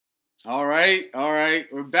All right.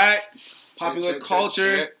 We're back. Popular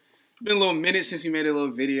Culture. Check. Been a little minute since we made a little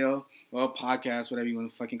video or podcast, whatever you want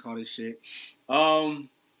to fucking call this shit. Holiday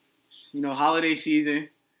season.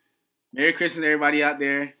 Merry Christmas, everybody out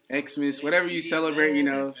there. Xmas, whatever you celebrate, Hey,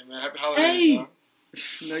 man, happy holidays,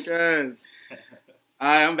 Look at us.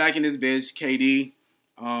 Alright, I'm back in this bitch, KD.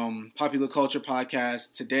 Popular Culture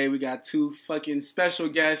Podcast. Today we got two fucking special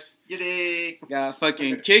guests. UDIGG. We got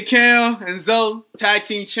fucking Kidd Kam and Zeaux, tag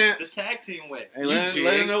team champs. The tag team way. Hey, let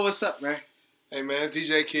them know what's up, man. Hey, man, it's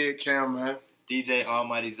DJ Kidd Kam, man. DJ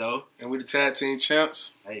Almighty Zeaux. And we the tag team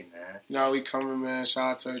champs. Hey, man. You know how we coming, man.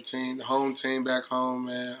 Shout out to our team, the home team back home,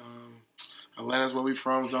 man. Atlanta's where we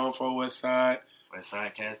from, Zone 4 West Side. West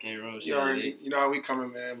Side, Cascade Road. You know how we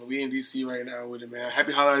coming, man. But we in DC right now with it, man.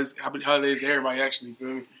 Happy holidays to everybody, actually, feel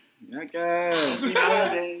me? I guess. Happy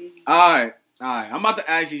holidays. Alright. I'm about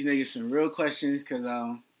to ask these niggas some real questions because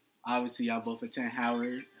obviously y'all both attend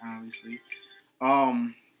Howard, obviously.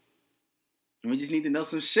 And we just need to know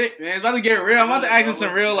some shit, man. It's about to get real. I'm about to ask them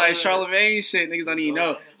some real, like, Charlemagne shit. Niggas don't even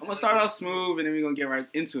know. I'm going to start off smooth, and then we're going to get right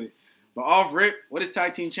into it. But off rip, what is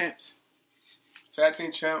Tag Team Champs? Tag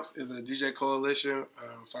Team Champs is a DJ coalition.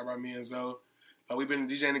 Started by me and Zeaux. We've been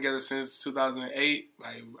DJing together since 2008.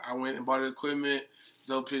 Like, I went and bought the equipment.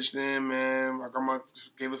 Zeaux pitched in, man. My grandma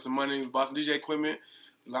gave us some money. We bought some DJ equipment.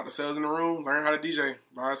 We locked ourselves in the room. Learned how to DJ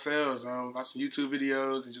by ourselves. Bought some YouTube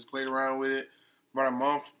videos and just played around with it. About a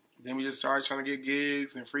month. Then we just started trying to get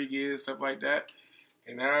gigs and free gigs, stuff like that.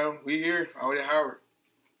 And now we here, all at Howard.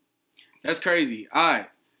 That's crazy. All right.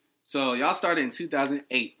 So y'all started in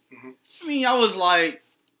 2008. Mm-hmm. I mean, y'all was like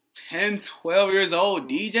 10, 12 years old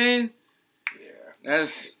DJing. Yeah.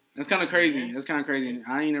 That's kind of crazy. Mm-hmm. That's kind of crazy.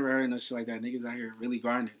 I ain't never heard no shit like that. Niggas out here really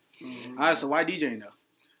grinding. Mm-hmm. All right. So why DJing though?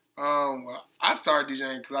 Well, I started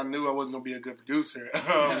DJing because I knew I wasn't going to be a good producer.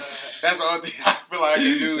 That's the only thing I feel like I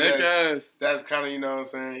can do. That's kind of, you know what I'm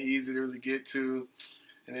saying, easy to really get to.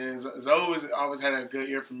 And then Zeaux always had a good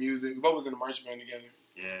ear for music. We both was in the marching band together.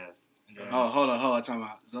 Yeah. Oh, hold on. Talking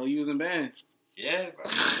about Zeaux, you was in band? Yeah, bro.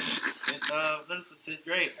 Since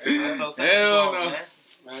grade. Hell no.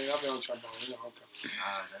 Man, y'all be on trombone.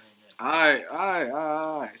 All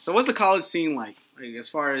right. So what's the college scene like? Like, as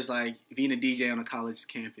far as, like, being a DJ on a college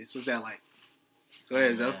campus, what's that like? Go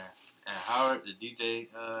ahead, Zeaux. At Howard, the DJ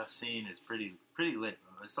scene is pretty lit.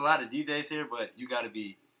 It's a lot of DJs here, but you got to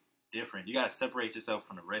be different. You got to separate yourself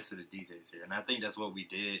from the rest of the DJs here, and I think that's what we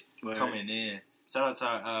did coming in. Shout out to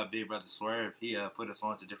our big brother Swerve. He put us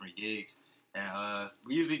on to different gigs, and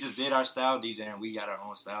we usually just did our style DJing. We got our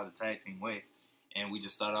own style, the tag team way, and we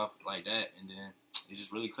just started off like that, and then it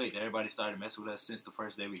just really clicked. Everybody started messing with us since the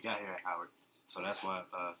first day we got here at Howard. So that's why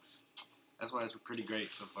it's pretty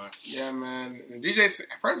great so far. Yeah, man.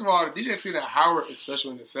 First of all, the DJ scene at Howard is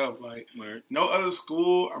special in itself. Like, no other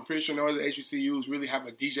school, I'm pretty sure no other HBCUs really have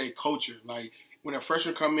a DJ culture. Like, when a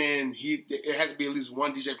freshman come in, it has to be at least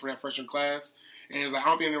one DJ from that freshman class. And it's like, I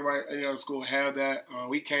don't think any other school have that.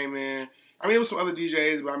 We came in. I mean, there was some other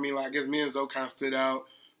DJs, but I mean, like, I guess me and Zeaux kind of stood out.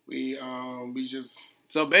 We just...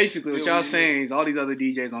 So basically, what y'all saying is all these other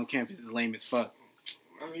DJs on campus is lame as fuck.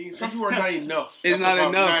 I mean, some people are not enough. It's not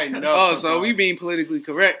enough. So we being politically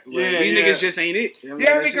correct. Yeah, these niggas just ain't it. I mean,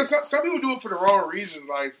 because some people do it for the wrong reasons.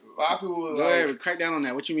 Like, a lot of people Go ahead, crack down on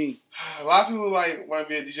that. What you mean? A lot of people like want to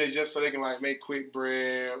be a DJ just so they can like make quick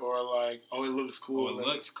bread or like, it looks cool. It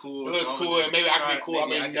looks cool, and maybe I can be cool. I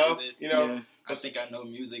mean, enough, you know. Yeah. I think I know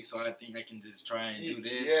music, so I think I can just try and do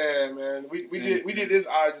this. Yeah, man. We did this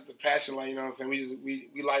out of just a passion, like, you know what I'm saying.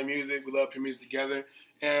 We like music. We love putting music together.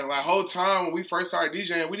 And like whole time when we first started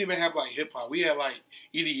DJing, we didn't even have like hip hop. We had like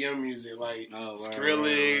EDM music, like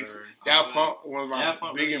Skrillex, Daft Punk, one of our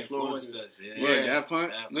big really influences. Yeah, Daft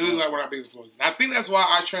Punk, literally like one of our biggest influences. And I think that's why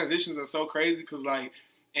our transitions are so crazy because like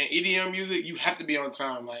in EDM music, you have to be on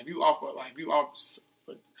time. Like if you off a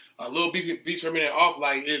little beats per minute off,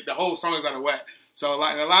 like the whole song is out of whack. So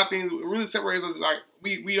like and a lot of things really separates us. Like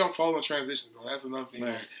we don't follow in transitions, bro. That's another thing.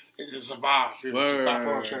 Like, it's a vibe. Just stop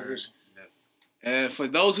following transitions. For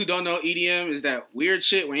those who don't know, EDM is that weird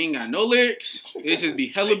shit where you ain't got no lyrics. It just be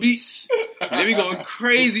hella beats. And then we going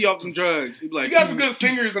crazy off them drugs. You be like, you got some good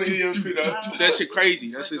singers on EDM too, though. That shit crazy.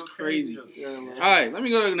 That shit's crazy. Yeah, man. All right, let me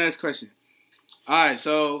go to the next question. All right,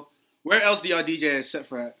 so where else do y'all DJ except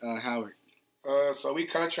for Howard? So we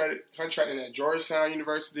contracted at Georgetown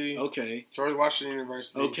University. Okay. George Washington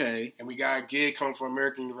University. Okay. And we got a gig coming from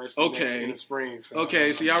American University in the spring. So,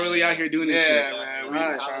 so y'all really out here doing this shit. Yeah,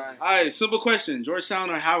 man. All right, simple question.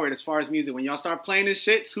 Georgetown or Howard as far as music? When y'all start playing this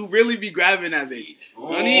shit, who really be grabbing that bitch?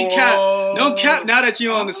 Don't cap now that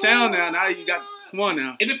you on the sound now. Now you got Come on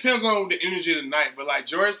now. It depends on the energy of the night, but like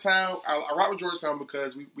Georgetown, I rock with Georgetown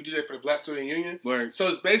because we DJ for the Black Student Union. Word. So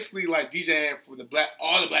it's basically like DJing for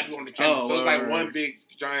all the black people on the campus. So it's like one big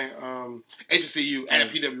giant HBCU and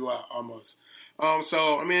a PWI almost.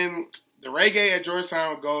 So I mean, the reggae at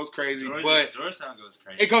Georgetown goes crazy, but Georgetown goes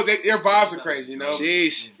crazy. It goes. Their vibes are crazy, you know.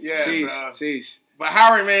 Sheesh. Yeah. Sheesh. But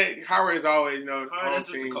Howard is always, you know,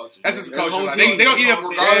 that's just the culture. That's just the culture. Like, they don't eat up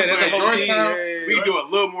regardless. Yeah, but at Georgetown, we can do a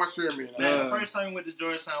little more experiment. Man, the first time we went to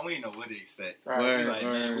Georgetown, we didn't know what to expect.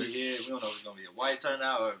 Man, we here. We don't know if it's gonna be a white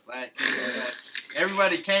turnout or a black.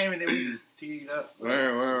 Everybody came and then we just teed up.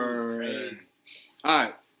 Crazy. All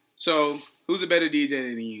right. So, who's a better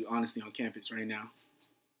DJ than you, honestly, on campus right now?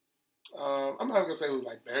 I'm not gonna say who's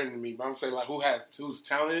like better than me, but I'm gonna say like who's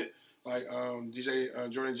talented. Like DJ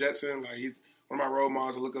Jordan Jetson, like he's one of my role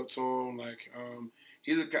models. I look up to him. Like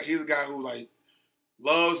he's a guy who like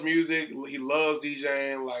loves music. He loves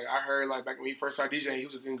DJing. Like I heard like back when he first started DJing, he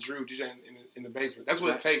was just in Drew DJing in the basement. That's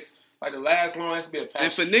what it takes. Like the last long has to be a passion.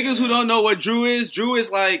 And for niggas who don't know what Drew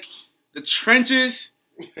is like the trenches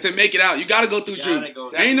to make it out. You gotta go through Drew.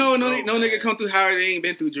 Ain't no nigga come through Howard that ain't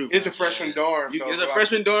been through Drew. It's a freshman dorm. It's a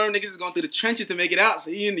freshman dorm. Niggas is going through the trenches to make it out.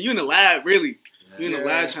 So you in the lab, really. You in the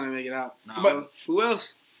lab trying to make it out. Nah, but who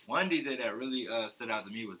else? One DJ that really stood out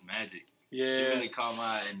to me was Magic. Yeah. She really caught my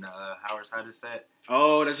eye in Howard's Hottest set.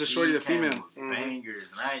 Oh, that's a shorty, the female.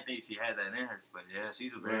 Bangers. And I didn't think she had that in her. But yeah,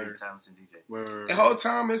 she's a very talented DJ. The whole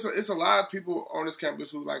time, it's a lot of people on this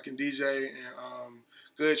campus who like can DJ and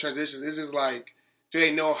good transitions. It's just like, do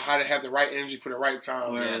they know how to have the right energy for the right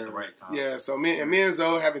time? Yeah, at the right time. Yeah, so me and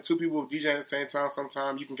Zoe having two people DJing at the same time,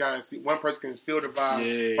 sometimes you can kind of see one person can feel the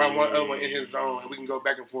vibe by one other one in his zone, and we can go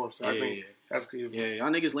back and forth. So I think that's good. Yeah, y'all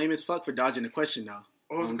niggas lame as fuck for dodging the question now.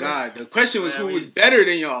 Oh God, the question was who was better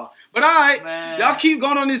than y'all. But all right, y'all keep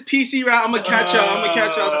going on this PC route. I'm gonna catch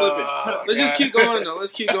y'all slipping. Let's just keep going though.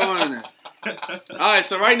 Let's keep going on that. All right,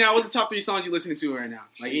 so right now, what's the top 3 songs you listening to right now,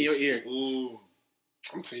 like in your ear? Ooh.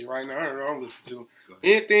 I'm gonna tell you right now, I don't know what I'm listening to.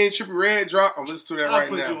 Anything Trippie Redd drop, I'm listening to that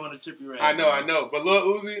right now. I'll put you on the Trippie Redd. I know. But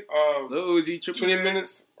Lil Uzi, Trippie 20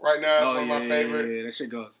 Minutes right now is one of my favorite. Yeah, that shit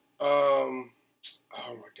goes. Oh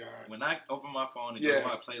my God. When I open my phone and go to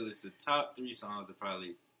my playlist, the top 3 songs are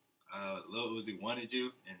probably Lil Uzi Wanted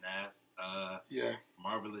You and that.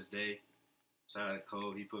 Marvelous Day. Shout out to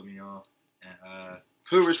Cole, he put me on. And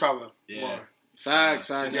Hood Rich Pablo. Yeah. Facts.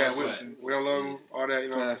 Yeah, we don't love all that, you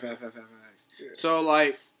know. Facts. Yeah. So,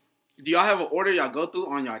 like, do y'all have an order y'all go through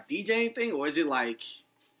on y'all DJing thing? Or is it like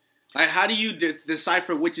how do you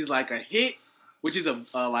decipher which is like a hit, which is a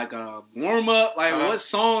like a warm-up? Like, what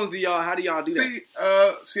songs how do y'all do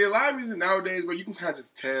that? See, a lot of music nowadays, but you can kind of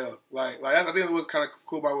just tell. Like I think what's kind of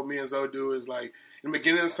cool about what me and Zoe do is, like, in the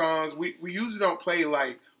beginning of songs, we usually don't play,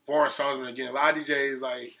 like, boring songs in the beginning. A lot of DJs,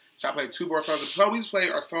 like, try to play 2 boring songs. So we just play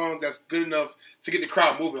our songs that's good enough to get the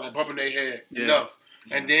crowd moving, like bumping their head enough.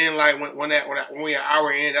 And then, like, when we an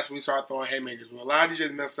hour in, that's when we start throwing haymakers. Well, a lot of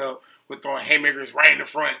DJs mess up with throwing haymakers right in the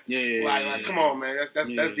front. Like, come on, man. That's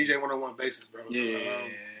DJ 101 basis, bro. Yeah,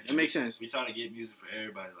 that makes sense. We try to get music for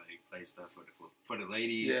everybody, like, play stuff for the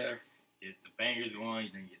ladies. Yeah. Get the bangers going,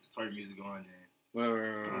 then get the twerk music going,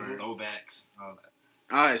 then throwbacks, all that.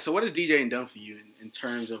 All right, so what has DJing done for you in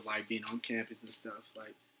terms of, like, being on campus and stuff?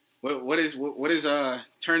 Like, what is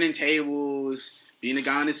turning tables, being a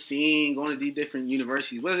guy on the scene, going to these different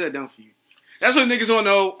universities? What has that done for you? That's what niggas want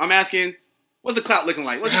to know. I'm asking, what's the clout looking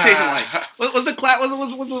like? What's it tasting like? What's the clout?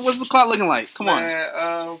 What's the clout looking like? Come on.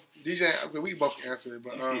 DJ, okay, we both can answer it,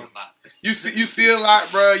 but you see a lot. You see a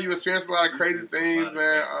lot, bro. You experience a lot of crazy things,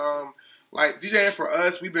 man. Like DJing for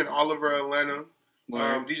us, we've been all over Atlanta.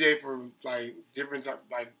 DJ for like different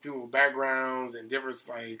like people with backgrounds and different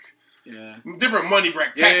different money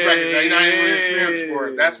tax brackets that you not even experienced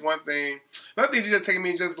for. That's one thing. Another thing just taking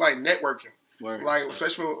me just like networking. Like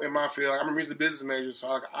especially in my field, like, I'm a music business major,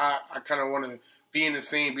 so like, I kind of want to be in the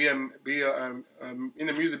scene, be in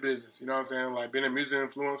the music business. You know what I'm saying? Like being a music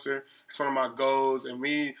influencer, that's one of my goals. And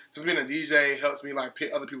me just being a DJ helps me like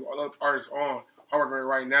put other artists on. I'm working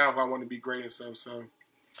right now if I want to be great and stuff. So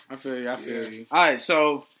I feel you. All right,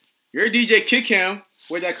 so you're a DJ, Kidd Kam.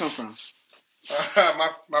 Where'd that come from?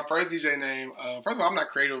 My first DJ name. First of all, I'm not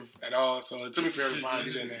creative at all, so it took me forever to find a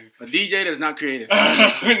DJ name. A DJ that's not creative.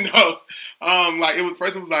 No. Like it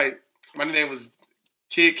was like my name was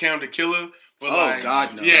Kidd Kam the Killer. But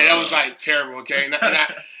God, no. Yeah, that was like terrible. Okay,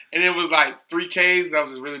 and it was like 3 Ks. That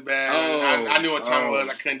was just really bad. I knew what time it was.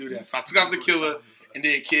 I couldn't do that, so I took out the Killer and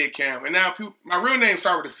did Kidd Kam. And now my real name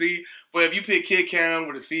started with a C, but if you pick Kidd Kam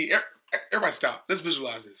with a C, everybody stop. Let's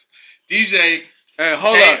visualize this. DJ Hey,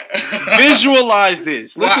 hold up. Visualize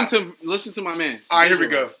this. Listen to my man. All right, here we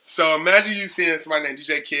go. So imagine you seeing somebody named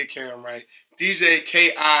DJ Kidd Kam, right? DJ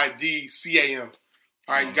KIDCAM.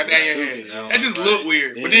 All right, you got that in your head. That just look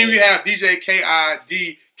weird. Yeah. But then you have DJ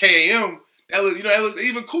KIDKAM. That looks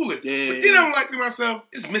even cooler. Yeah. But then I'm like to myself,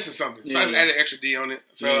 it's missing something. So I just added extra D on it.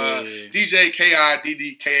 So DJ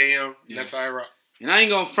KIDDKAM. That's how I rock. And I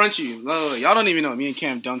ain't gonna front you. Y'all don't even know. Me and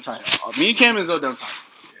Cam dumb title. Me and Cam and Zoe dumb title.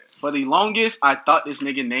 For the longest, I thought this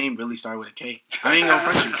nigga name really started with a K. I ain't gonna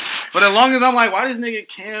front you. For the longest, I'm like, why this nigga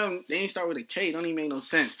Cam, they ain't start with a K? It don't even make no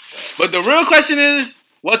sense. But the real question is,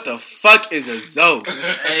 what the fuck is a Zoe?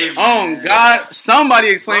 Hey, oh, God. Somebody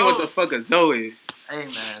explain what the fuck a Zoe is. Hey,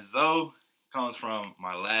 man. Zoe comes from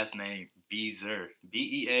my last name, Beazer.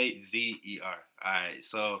 Beazer. All right.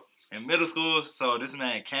 So, in middle school, this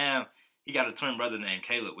man, Cam, he got a twin brother named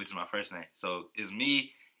Caleb, which is my first name. So, it's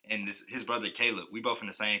me and his brother Caleb. We both in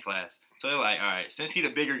the same class. So they're like, all right, since he the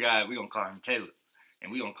bigger guy, we gonna call him Caleb.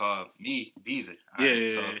 And we gonna call me Beazer.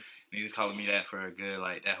 Right? So niggas calling me that for a good,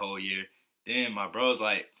 like, that whole year. Then my bro's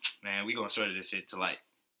like, man, we gonna shorten this shit to, like,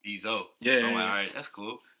 Zeaux. So I'm like, all right, that's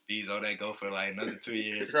cool. Zeaux, that go for, like, another 2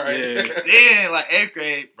 years. Right. Yeah. Then, like, 8th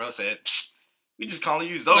grade, bro said, we just calling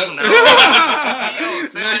you Zoe from now on.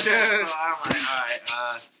 So I'm like,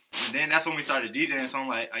 all right, and then that's when we started DJing, so I'm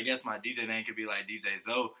like, I guess my DJ name could be like DJ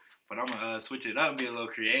Zoe, but I'm gonna switch it up and be a little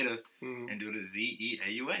creative and do the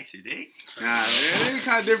ZEAUX, you dig? Nah, man, it's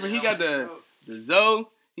kind of different. He got the Zoe,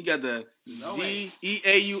 he got the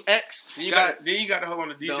ZEAUX. Then you got to hold on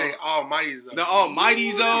to DJ Almighty Zeaux. The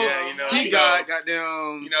Almighty Zeaux. Yeah, he got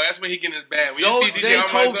goddamn. That's when he getting his bag. When you see DJ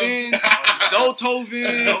Almighty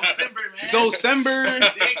Zocember.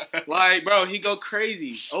 Like, bro, he go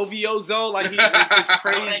crazy. OVO Zoe, like, it's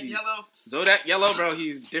crazy. Zoe that yellow, bro,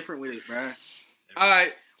 he's different with it, bro. All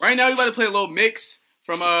right, right now we about to play a little mix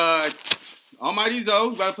from Almighty Zeaux.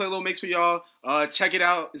 We about to play a little mix for y'all. Check it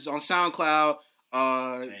out. It's on SoundCloud.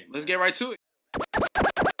 Let's get right to it.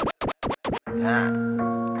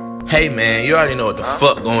 Hey man, you already know what the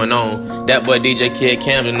fuck going on. That boy DJ Kidd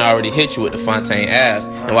Kam done already hit you with the Fontaine Ave.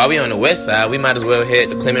 And while we on the west side, we might as well head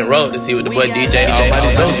to Clement Road to see what the boy DJ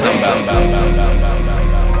Almighty Zeaux talking about.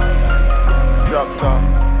 Drop top.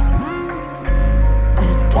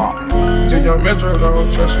 Young Metro,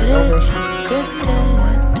 don't trust you, don't trust you.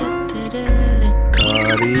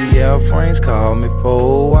 Cartier frames call me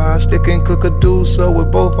for I stick and cook a do so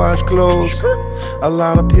with both eyes closed. A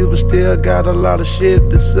lot of people still got a lot of shit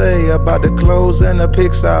to say about the clothes and the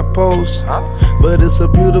pics I post. But it's a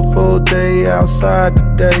beautiful day outside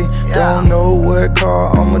today. Don't know what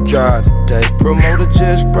car I'ma drive today. Promoter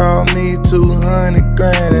just brought me 200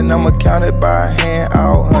 grand and I'ma count it by hand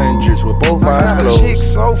out hundreds with both eyes closed. Chick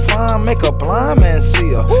so fine, make a blind man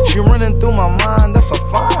see her. She running through my mind, that's a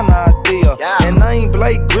fine idea. And I ain't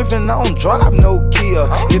Blake Griffin, I don't drive no Kia.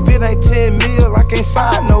 If it ain't 10 mil, I can't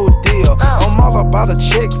sign no deal. I'm all about a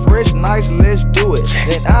check, fresh, nice, let's do it.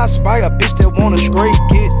 Then I spy a bitch that wanna scrape,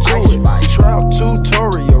 get to it. Trout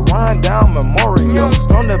tutorial, run down memorial.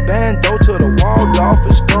 From the bando to the Waldorf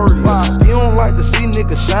Astoria. If you don't like to see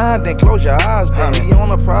niggas shine, then close your eyes down. He on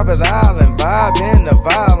a private island, vibe in the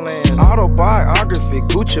violence. Autobiography,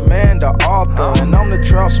 Gucci Man the author. And I'm the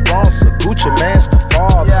trout sponsor, Gucci Man's the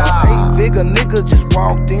father. 8-figure nigga just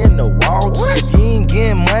walked in the Waltz. If you ain't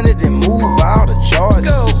getting money, then move out of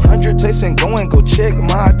Georgia. 100 tastes and go check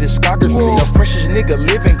my discography. The freshest nigga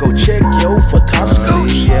living, go check your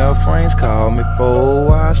photography. Yeah, friends call me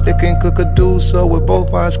for I stick and cook a do so with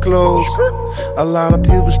both eyes closed. A lot of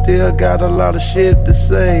people still got a lot of shit to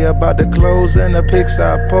say about the clothes and the pics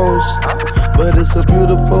I post. But it's a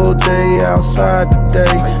beautiful day outside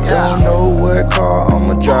today. Don't know what car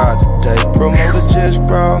I'ma drive today. Promoter just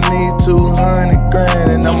brought me 200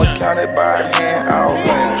 grand and I'ma count it by hand out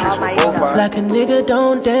hundreds with both eyes. Like a nigga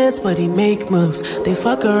don't dance, but he make moves. They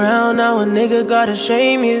fuck around, now a nigga gotta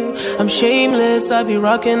shame you. I'm shameless, I be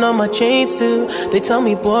rocking on my chains too. They tell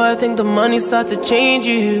me, boy, I think the money start to change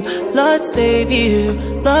you. Lord save you,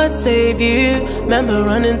 Lord save you. Remember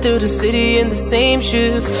running through the city in the same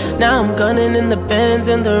shoes. Now I'm gunning in the Benz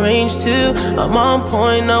and the range too. I'm on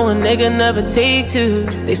point, no a nigga never take two.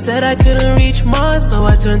 They said I couldn't reach Mars, so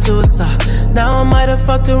I turned to a star. Now I might have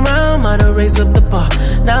fucked around, might have raised up the bar.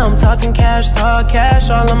 Now I'm talking cash, talk cash,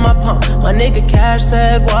 all on my pump. My nigga Cash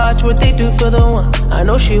said, watch what they do for the ones. I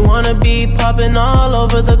know she wanna be popping all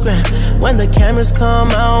over the gram. When the cameras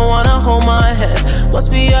come out, wanna hold my hand.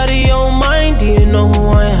 Must be out of your mind, do you know who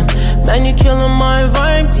I am? Man, you killing my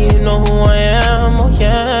vibe, do you know who I am? Oh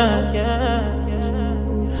yeah.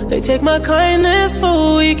 They take my kindness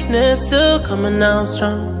for weakness, still coming out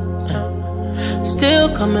strong. Still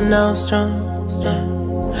coming out strong.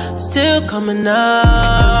 Still coming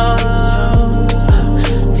out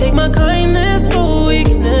strong. Take my kindness for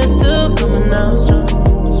weakness. Still coming out strong.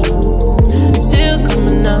 Still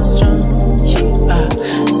coming out strong.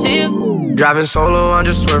 Still driving solo, I'm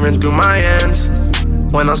just swerving through my ends.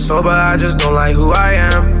 When I'm sober, I just don't like who I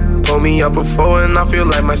am. Pull me up before and I feel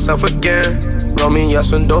like myself again. Roll me up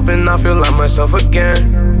some dope and I feel like myself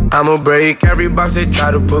again. I'ma break every box they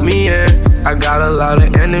try to put me in. I got a lot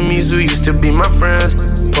of enemies who used to be my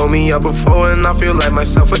friends. Pull me up before and I feel like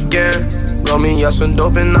myself again. Roll me up some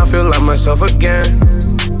dope and I feel like myself again.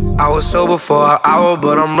 I was sober for an hour,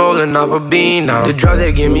 but I'm rolling off a bean now. The drugs,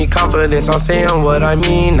 they give me confidence, I'm saying what I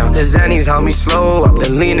mean now. The Xannies help me slow up,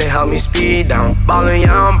 the lean help me speed down. Ballin',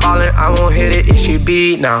 yeah, I'm ballin', I won't hit it if she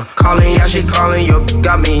beat now. Callin', yeah, she callin', yo,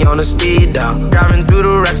 got me on the speed down. Driving through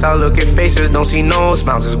the wrecks, I look at faces, don't see no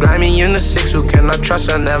smiles. It's grimy in the six, who can I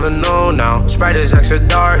trust, I never know now. Sprite is extra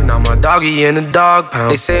dark, now my doggy in the dog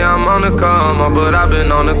pound. They say I'm on the come up, but I've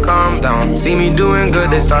been on the calm down. See me doing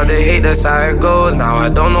good, they start to hate, that's how it goes now. I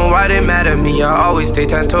don't know why they mad at me, I always stay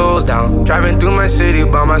 10 toes down. Driving through my city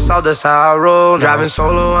by myself, that's how I roll now. Driving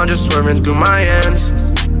solo, I'm just swerving through my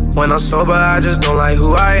ends. When I'm sober, I just don't like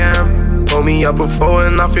who I am. Pull me up before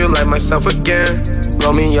and I feel like myself again.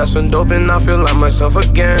 Roll me up some dope and I feel like myself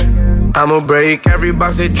again. I'ma break every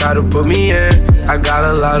box they try to put me in. I got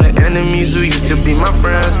a lot of enemies who used to be my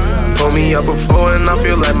friends. Pull me up before and I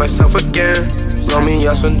feel like myself again. Roll me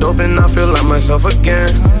up some dope and I feel like myself again.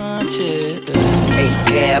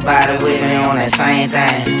 Everybody with me on that same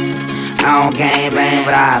thing. I don't gang bang,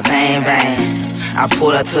 but I bang bang. I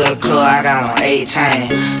pulled up to the club, I got on 8 chain.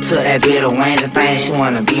 Took that bit of Wayne's and thing, she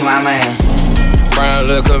wanna be my man.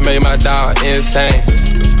 Brown liquor made my dog insane.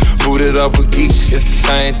 Booted up with geek, it's the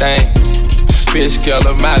same thing. Bitch kill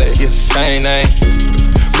a Molly, it's the same name.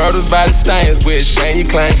 Murders by the stains, which gang you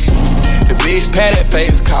claim? The bitch padded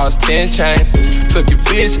face cost 10 chains. Took your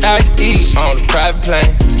bitch out to eat on the private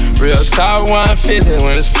plane. Real talk 150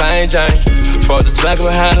 when it's plain Jane. For the black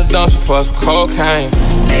behind the dumpster for some cocaine.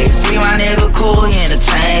 Hey, free my nigga cool in the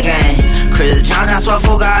chain gang. Chris Johnson, I swear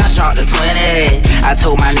for God, I dropped the 28. I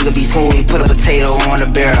told my nigga be smooth, he put a potato on the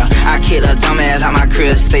barrel. I kicked a dumbass out my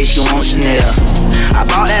crib, say she want Chanel. I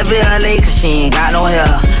bought that bill late cause she ain't got no hair.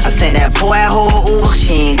 I sent that boy at whole Uber,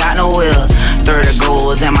 she ain't got no wheels. 30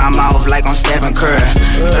 goals in my mouth like I'm Stephen Curry.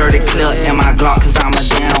 30 clips in my Glock cause I'm a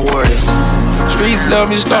damn warrior. Streets love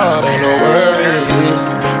me scarred, ain't no worries.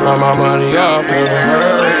 Run my money up in a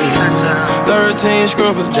hurry. 13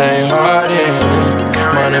 scribbles, Jane Harden.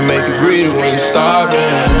 Money make you greedy when you starving.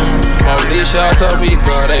 All these shots up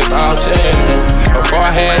people, they vouching. Before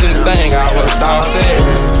I had anything, I was saucy.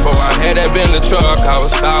 Before I had that bin the truck, I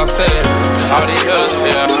was saucy. All these others,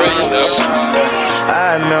 they're afraid of.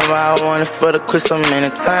 I remember I wanted for the quit so many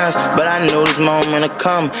times, but I knew this moment would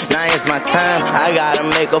come. Now it's my time. I gotta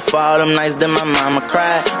make up for all them nights that my mama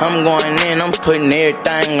cried. I'm going in, I'm putting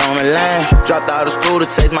everything on the line. Dropped out of school to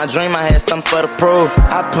chase my dream, I had something for the proof.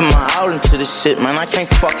 I put my all into this shit, man, I can't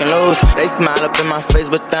fucking lose. They smile up in my face,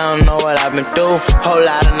 but they don't know what I've been through. Whole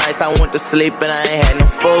lot of nights I went to sleep and I ain't had no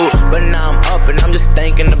food, but now I'm up and I'm just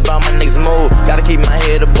thinking about my next move. Gotta keep my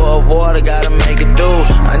head above water, gotta make it do.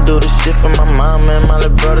 I do this shit for my mama and my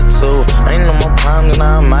little brother too. Ain't no more problems,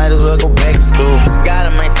 now I might as well go back to school.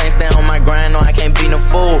 Gotta maintain, stay on my grind, no I can't be no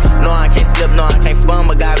fool. No I can't slip, no I can't fun,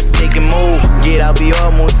 but gotta stick and move. Get out, be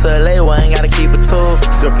all, move to LA, well I ain't gotta keep it too.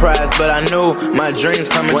 Surprised, but I knew my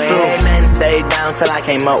dreams coming true. Went and stayed down till I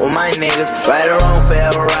came up with my niggas. Right or wrong,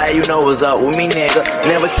 forever right, you know what's up with me nigga.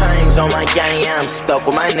 Never change on my gang, yeah I'm stuck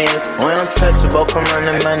with my niggas. When I'm touchable, come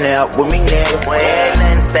running money up with me nigga. Went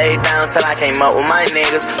and stayed down till I came up with my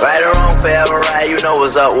niggas. Right or wrong, forever right, you know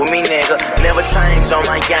what's up with me nigga. Never change on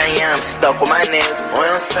my gang, yeah I'm stuck with my niggas. When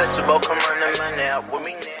I'm touchable, come running money up with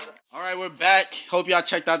me nigga. Alright, we're back. Hope y'all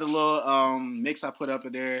checked out the little mix I put up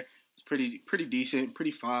in there. It's pretty decent,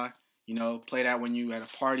 pretty fine. You know, play that when you at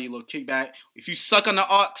a party, little kickback. If you suck on the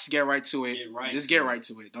aux, get right to it. Get right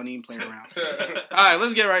to it. Don't even play around. Alright,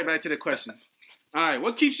 let's get right back to the questions. Alright,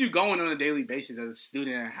 what keeps you going on a daily basis as a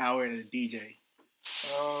student at Howard and a DJ?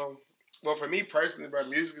 Well, for me personally, bro,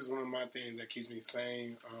 music is one of my things that keeps me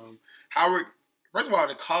sane. Howard, first of all,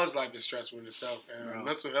 the college life is stressful in itself, and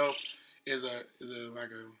mental health is a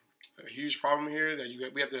huge problem here that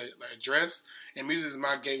we have to like address. And music is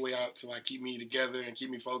my gateway out to like keep me together and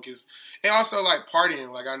keep me focused, and also like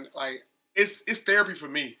partying. It's therapy for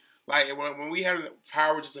me. Like when we have the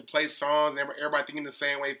power just to play songs, and everybody thinking the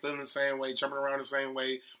same way, feeling the same way, jumping around the same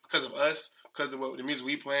way because of us. because of the music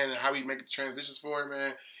we playing and how we make the transitions for it,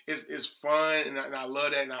 man. It's fun, and I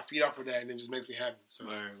love that, and I feed off of that, and it just makes me happy. So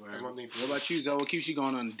that's one thing. What about you, Zoe? What keeps you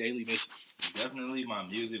going on a daily basis? Definitely my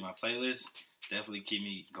music, my playlist. Definitely keep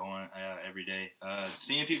me going every day.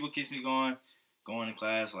 Seeing people keeps me going to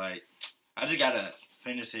class. Like, I just gotta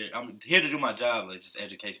finish here. I'm here to do my job, like just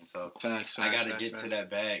education. So I gotta get to that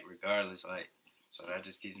bag regardless. Like, so that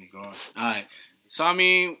just keeps me going. All right. So I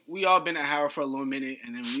mean, we all been at Howard for a little minute,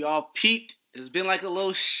 and then we all peeped. It's been like a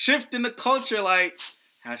little shift in the culture. Like,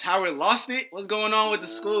 has Howard lost it? What's going on with the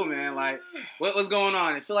school, man? Like, what's going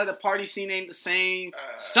on? I feel like the party scene ain't the same.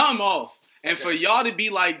 Something off. And for y'all to be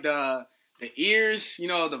like the ears, the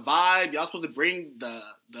vibe, y'all supposed to bring the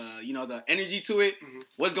energy to it. Mm-hmm.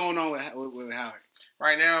 What's going on with Howard?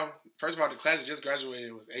 Right now, first of all, the class that just graduated.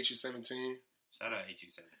 It was HU17. Shout out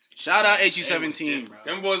HU17. Shout out HU17, bro.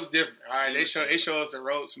 Them boys are different. All right, they show us the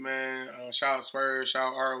ropes, man. Shout out Spurs,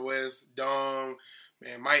 shout out ROS, Dom,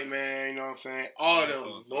 man, Mike, man. You know what I'm saying? All of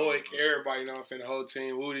them, Lloyd, everybody. You know what I'm saying? The whole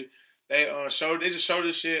team, Woody. They just showed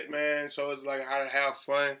this shit, man. So it's like how to have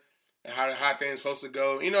fun. And how things supposed to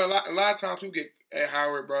go. A lot of times people get at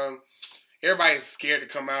Howard, bro. Everybody's scared to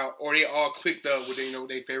come out, or they all clicked up with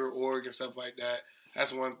their favorite org and stuff like that.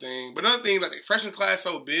 That's one thing. But another thing, like the freshman class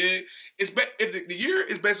so big, if the year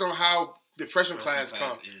is based on how the freshman class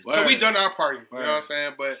come. So we done our party, you know what I'm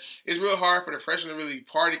saying? But it's real hard for the freshmen to really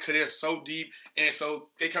party because they're so deep, and so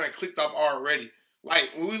they kind of clicked off already.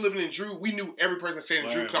 Like, when we living in Drew, we knew every person that stayed in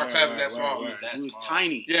Drew because our class was that small. It was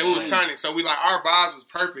tiny. Yeah, it was tiny. So we our vibes was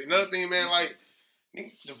perfect. Another thing, man, like,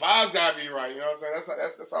 the vibes gotta be right. You know what I'm saying?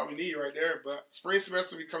 That's all we need right there. But spring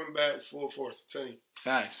semester, we coming back full force. I'm telling you.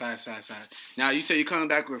 Facts. Now, you say you're coming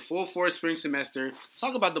back with full force spring semester.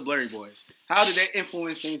 Talk about the Blurry Boys. How did they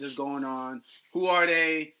influence things that's going on? Who are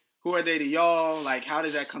they? Who are they to y'all? Like, how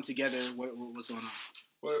does that come together? What's going on?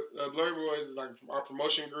 Well, Blurry Boys is like our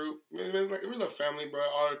promotion group. It was a family, bro.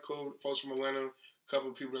 All the cool folks from Atlanta, a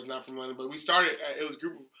couple of people that's not from Atlanta. But we started, it was a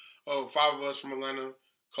group of 5 of us from Atlanta: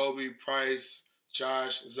 Kobe, Price,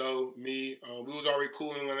 Josh, Zoe, me. We was already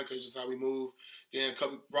cool in Atlanta because it's just how we moved. Then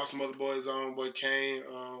brought some other boys on. Boy Kane,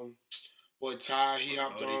 boy Ty, he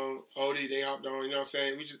hopped on. Odie, they hopped on. You know what I'm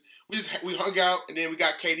saying? We hung out, and then we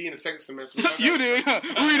got KD in the second semester. You did.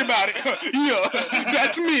 Read about it. Yeah,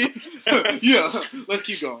 that's me. Yeah, let's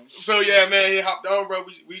keep going. So yeah, man, he hopped on, bro.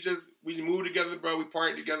 We moved together, bro. We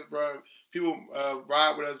partied together, bro. People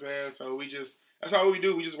ride with us, man. So that's how we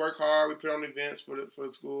do. We just work hard. We put on events for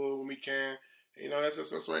the school when we can. That's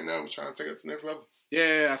us right now. We're trying to take it to the next level.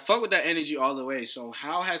 Yeah, I fuck with that energy all the way. So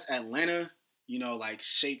how has Atlanta,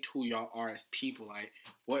 shaped who y'all are as people? Like,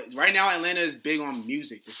 right now Atlanta is big on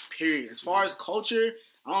music, just period. As far as culture,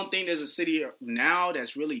 I don't think there's a city now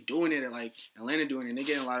that's really doing it like Atlanta doing it. And they're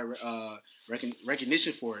getting a lot of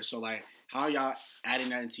recognition for it. So, like, how are y'all adding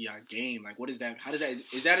that into your game? Like, what is that? How does that?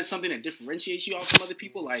 Is that something that differentiates you all from other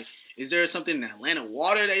people? Like, is there something in Atlanta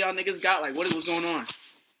water that y'all niggas got? Like, what's going on?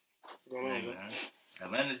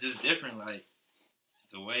 Atlanta's just different. Like,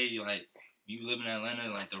 the way, like, you live in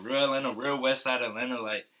Atlanta, like, the real Atlanta, real west side of Atlanta,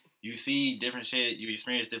 like, you see different shit, you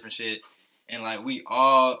experience different shit, and, like, we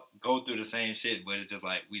all go through the same shit, but it's just,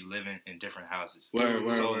 like, we living in different houses. Word.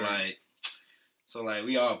 So,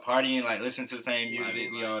 we all partying, like, listen to the same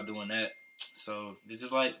music, we all doing that. So, it's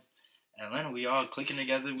just, like, Atlanta, we all clicking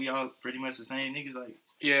together, we all pretty much the same niggas, like,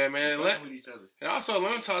 yeah, man. with each other. And also,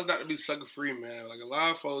 Atlanta taught us not to be sucker free, man. Like, a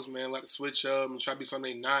lot of folks, man, like to switch up and try to be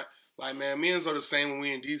something they not. Like, man, me and Zoe the same when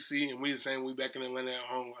we in DC, and we the same when we back in Atlanta at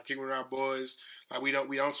home. Like, kicking with our boys. Like, we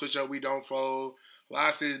don't switch up, we don't fold. A lot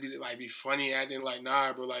of cities be funny acting like,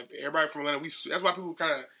 nah, bro. Like, everybody from Atlanta, that's why people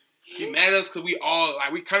kind of get mad at us, because we all,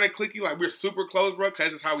 like, we kind of clicky. Like, we're super close, bro, because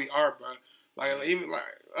that's just how we are, bro. Like, even, like,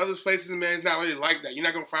 other places, man, it's not really like that. You're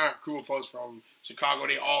not going to find a group of folks from Chicago.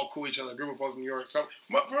 They all cool each other. A group of folks from New York. So,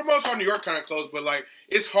 for the most part, New York kind of close, but, like,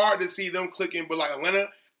 it's hard to see them clicking. But, like, Atlanta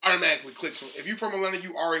automatically clicks. If you from Atlanta,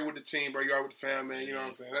 you already with the team, bro. You already with the fam, man. You know what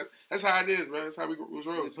I'm saying? That's how it is, bro. That's how we was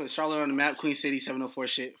rolled. Put Charlotte on the map. Queen City, 704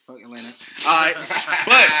 shit. Fuck Atlanta. All right.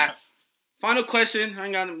 But, final question. I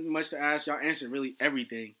ain't got much to ask. Y'all answered really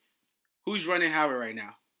everything. Who's running Howard right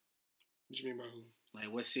now? What you mean by who?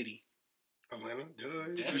 Like, what city? Atlanta,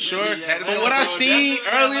 you sure? From what I seen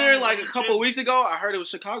earlier, like a couple weeks ago, I heard it was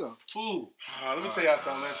Chicago. Ooh. Let me tell y'all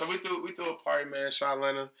something, man. So we threw a party, man. Shout out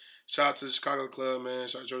Atlanta. Shout out to the Chicago Club, man.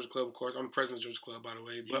 Shout out to Georgia Club, of course. I'm the president of Georgia Club, by the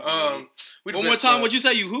way. But one more time, what'd you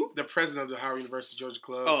say? You who? The president of the Howard University Georgia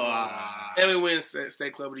Club. Oh, and we win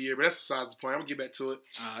State Club of the Year, but that's besides the point. I'm gonna get back to it.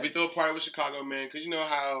 Right. We threw a party with Chicago, man, because you know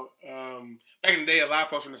how back in the day, a lot of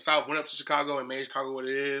folks from the South went up to Chicago and made Chicago what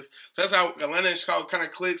it is. So that's how Atlanta and Chicago kind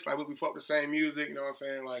of clicks. Like, we fuck the same same music. You know what I'm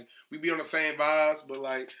saying? Like, we be on the same vibes, but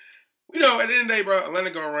like, you know, at the end of the day, bro, Atlanta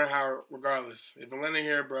gonna run Howard regardless. If Atlanta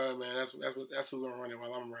here, bro, man, that's who's gonna run it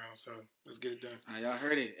while I'm around. So let's get it done. All right, y'all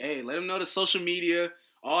heard it. Hey, let them know the social media,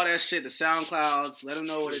 all that shit, the SoundClouds. Let them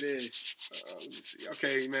know what it is. Let me see.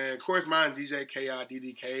 Okay, man. Of course, mine DJ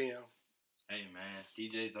KIDDKM. Hey, man.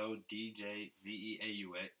 DJ Zeaux, DJ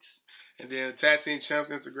ZEAUX. And then Tagteam Champs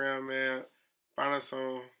Instagram, man. Find us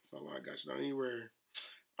on, I got you on anywhere.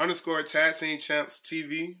 _ Tagteam Champs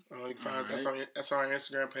TV. You can find us, that's on our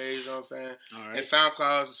Instagram page, you know what I'm saying? All right. And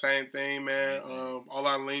SoundCloud is the same thing, man. All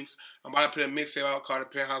our links. I'm about to put a mixtape out called The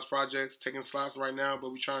Penthouse Projects, taking slots right now,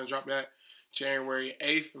 but we're trying to drop that January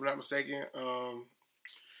 8th, if I'm not mistaken.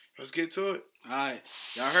 Let's get to it. All right.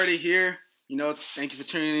 Y'all heard it here. You know, thank you for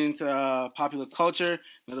tuning in to Popular Culture,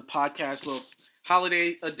 another podcast, little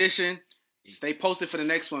holiday edition. Stay posted for the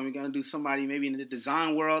next one. We're going to do somebody maybe in the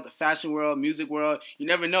design world, the fashion world, music world. You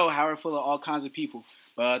never know. Howard full of all kinds of people.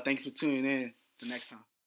 But thank you for tuning in. Till next time.